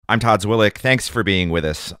I'm Todd Zwillich. Thanks for being with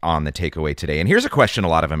us on The Takeaway today. And here's a question a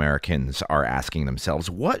lot of Americans are asking themselves.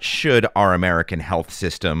 What should our American health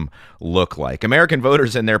system look like? American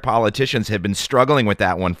voters and their politicians have been struggling with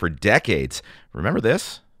that one for decades. Remember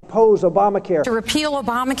this? Oppose Obamacare. To repeal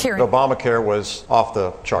Obamacare. Obamacare was off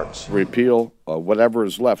the charts. Repeal whatever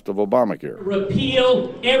is left of Obamacare.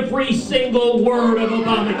 Repeal every single word of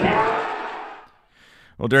Obamacare.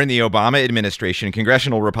 Well, during the Obama administration,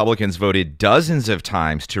 congressional Republicans voted dozens of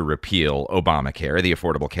times to repeal Obamacare, the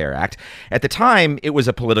Affordable Care Act. At the time, it was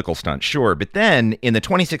a political stunt, sure. But then, in the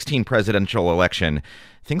 2016 presidential election,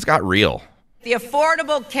 things got real. The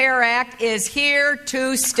Affordable Care Act is here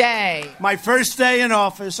to stay. My first day in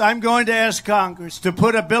office, I'm going to ask Congress to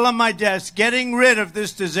put a bill on my desk getting rid of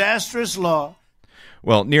this disastrous law.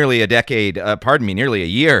 Well, nearly a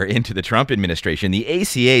year into the Trump administration, the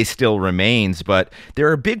ACA still remains, but there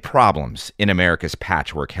are big problems in America's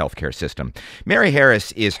patchwork healthcare system. Mary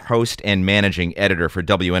Harris is host and managing editor for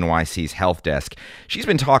WNYC's Health Desk. She's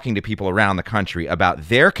been talking to people around the country about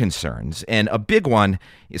their concerns, and a big one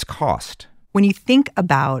is cost. When you think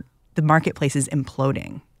about the marketplaces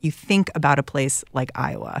imploding, you think about a place like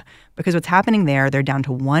Iowa, because what's happening there, they're down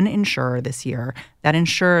to one insurer this year. That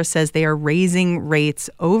insurer says they are raising rates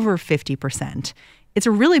over 50%. It's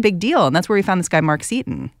a really big deal, and that's where we found this guy, Mark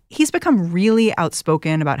Seaton. He's become really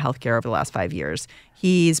outspoken about healthcare over the last 5 years.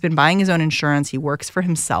 He's been buying his own insurance. He works for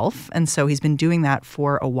himself, and so he's been doing that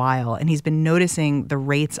for a while, and he's been noticing the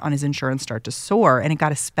rates on his insurance start to soar, and it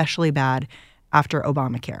got especially bad after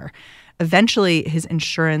Obamacare. Eventually, his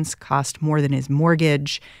insurance cost more than his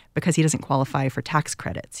mortgage because he doesn't qualify for tax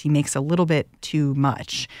credits. He makes a little bit too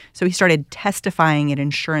much. So he started testifying at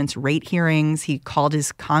insurance rate hearings. He called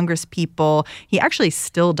his Congress people. He actually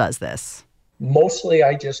still does this. Mostly,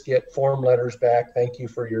 I just get form letters back. Thank you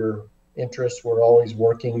for your interest. We're always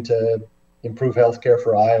working to improve healthcare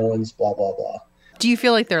for Iowans, blah, blah, blah. Do you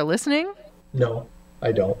feel like they're listening? No,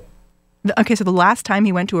 I don't. Okay, so the last time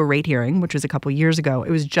he went to a rate hearing, which was a couple years ago,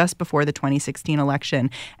 it was just before the 2016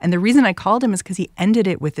 election. And the reason I called him is because he ended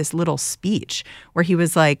it with this little speech where he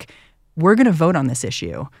was like, we're going to vote on this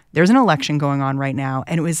issue. There's an election going on right now.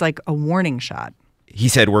 And it was like a warning shot. He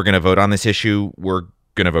said, we're going to vote on this issue. We're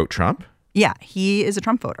going to vote Trump? Yeah, he is a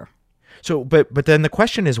Trump voter. So, but then the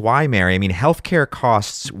question is why, Mary? I mean, healthcare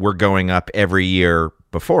costs were going up every year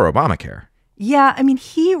before Obamacare. Yeah, I mean,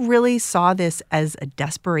 he really saw this as a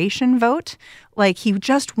desperation vote. Like, he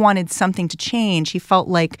just wanted something to change. He felt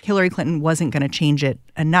like Hillary Clinton wasn't going to change it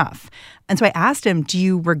enough. And so I asked him, do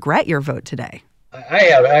you regret your vote today? I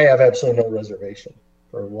have absolutely no reservation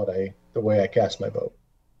for the way I cast my vote.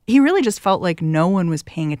 He really just felt like no one was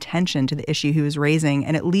paying attention to the issue he was raising,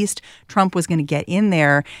 and at least Trump was going to get in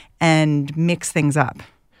there and mix things up.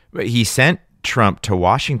 He sent Trump to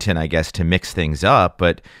Washington, I guess, to mix things up,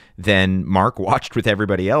 but then Mark watched with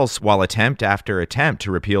everybody else while attempt after attempt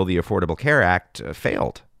to repeal the Affordable Care Act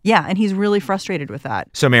failed. Yeah, and he's really frustrated with that.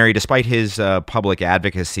 So, Mary, despite his public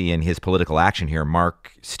advocacy and his political action here,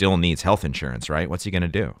 Mark still needs health insurance, right? What's he going to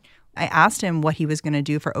do? I asked him what he was going to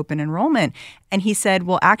do for open enrollment, and he said,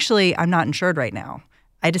 well, actually, I'm not insured right now.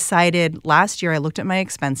 I decided last year, I looked at my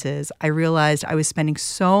expenses. I realized I was spending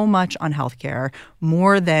so much on healthcare,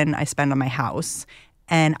 more than I spend on my house.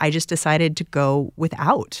 And I just decided to go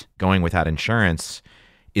without. Going without insurance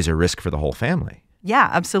is a risk for the whole family. Yeah,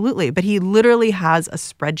 absolutely. But he literally has a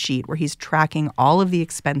spreadsheet where he's tracking all of the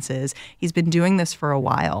expenses. He's been doing this for a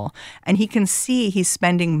while. And he can see he's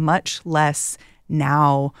spending much less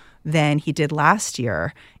now than he did last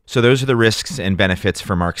year. So those are the risks and benefits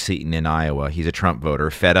for Mark Seaton in Iowa. He's a Trump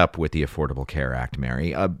voter, fed up with the Affordable Care Act,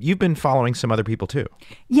 Mary. You've been following some other people, too.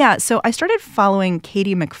 Yeah, so I started following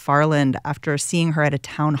Katie McFarland after seeing her at a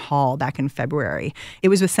town hall back in February. It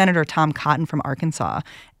was with Senator Tom Cotton from Arkansas.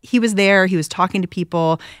 He was there, he was talking to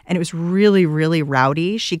people, and it was really, really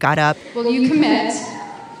rowdy. She got up. Will you commit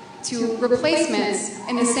to replacements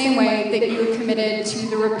in the same way that you committed to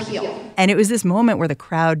the repeal? And it was this moment where the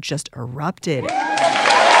crowd just erupted.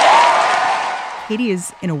 Katie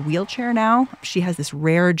is in a wheelchair now. She has this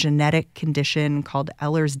rare genetic condition called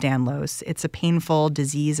Ehlers-Danlos. It's a painful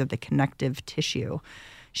disease of the connective tissue.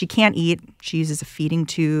 She can't eat. She uses a feeding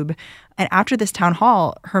tube. And after this town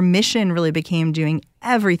hall, her mission really became doing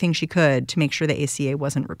everything she could to make sure the ACA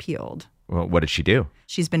wasn't repealed. Well, what did she do?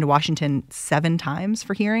 She's been to Washington 7 times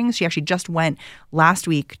for hearings. She actually just went last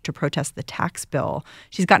week to protest the tax bill.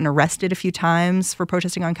 She's gotten arrested a few times for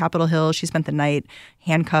protesting on Capitol Hill. She spent the night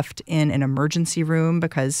handcuffed in an emergency room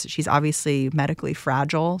because she's obviously medically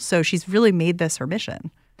fragile. So she's really made this her mission.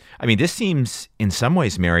 I mean, this seems in some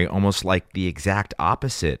ways, Mary, almost like the exact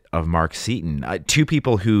opposite of Mark Seaton. Two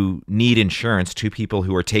people who need insurance, two people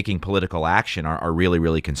who are taking political action are really,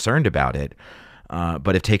 really concerned about it,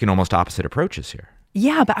 but have taken almost opposite approaches here.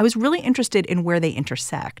 Yeah, but I was really interested in where they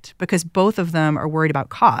intersect because both of them are worried about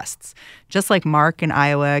costs. Just like Mark in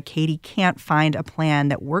Iowa, Katie can't find a plan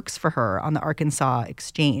that works for her on the Arkansas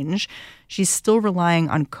exchange. She's still relying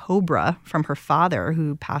on COBRA from her father,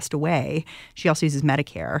 who passed away. She also uses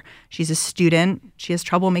Medicare. She's a student. She has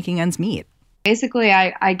trouble making ends meet. Basically,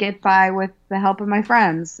 I get by with the help of my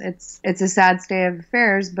friends. It's a sad state of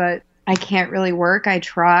affairs, but I can't really work. I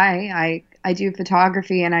try. I do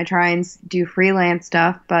photography and I try and do freelance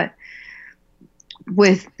stuff, but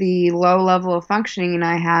with the low level of functioning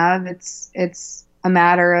I have, it's a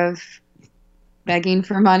matter of begging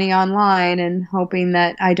for money online and hoping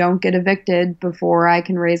that I don't get evicted before I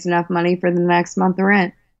can raise enough money for the next month of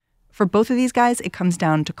rent. For both of these guys, it comes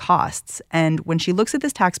down to costs. And when she looks at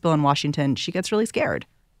this tax bill in Washington, she gets really scared.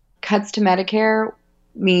 Cuts to Medicare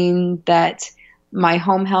mean that my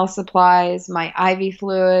home health supplies, my IV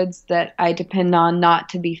fluids that I depend on not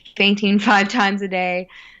to be fainting 5 times a day,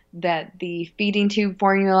 that the feeding tube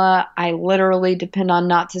formula I literally depend on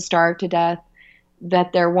not to starve to death,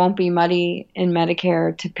 that there won't be money in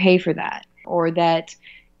Medicare to pay for that, or that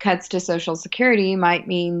cuts to Social Security might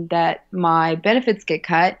mean that my benefits get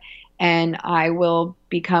cut and I will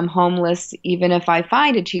become homeless even if I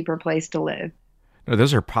find a cheaper place to live. No,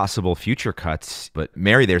 those are possible future cuts. But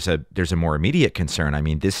Mary, there's a more immediate concern. I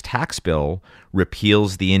mean, this tax bill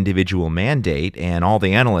repeals the individual mandate, and all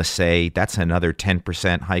the analysts say that's another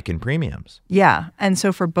 10% hike in premiums. Yeah. And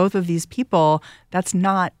so for both of these people, that's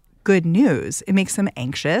not good news. It makes them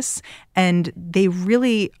anxious, and they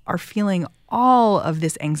really are feeling all of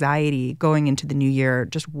this anxiety going into the new year,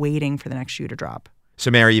 just waiting for the next shoe to drop. So,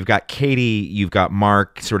 Mary, you've got Katie, you've got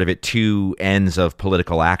Mark sort of at two ends of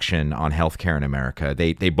political action on healthcare in America.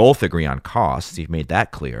 They both agree on costs. You've made that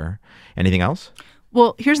clear. Anything else?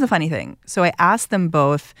 Well, here's the funny thing. So I asked them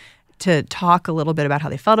both to talk a little bit about how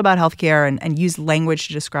they felt about healthcare and use language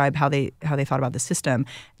to describe how they thought about the system.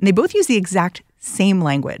 And they both used the exact same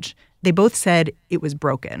language. They both said it was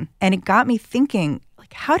broken. And it got me thinking,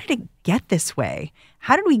 like, how did it get this way?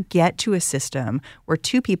 How did we get to a system where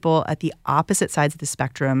two people at the opposite sides of the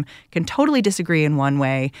spectrum can totally disagree in one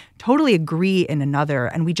way, totally agree in another,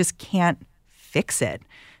 and we just can't fix it?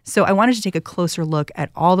 So I wanted to take a closer look at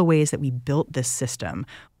all the ways that we built this system.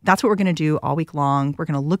 That's what we're going to do all week long. We're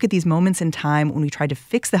going to look at these moments in time when we tried to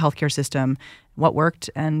fix the healthcare system, what worked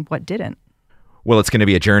and what didn't. Well, it's going to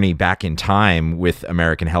be a journey back in time with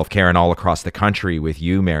American healthcare and all across the country with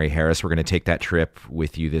you, Mary Harris. We're going to take that trip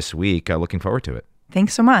with you this week. Looking forward to it.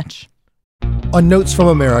 Thanks so much. On Notes from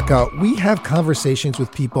America, we have conversations with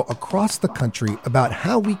people across the country about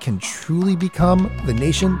how we can truly become the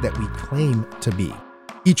nation that we claim to be.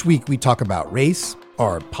 Each week, we talk about race,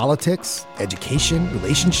 our politics, education,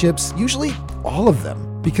 relationships, usually all of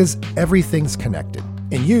them, because everything's connected.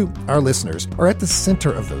 And you, our listeners, are at the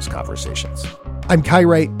center of those conversations. I'm Kai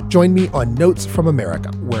Wright. Join me on Notes from America,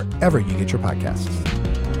 wherever you get your podcasts.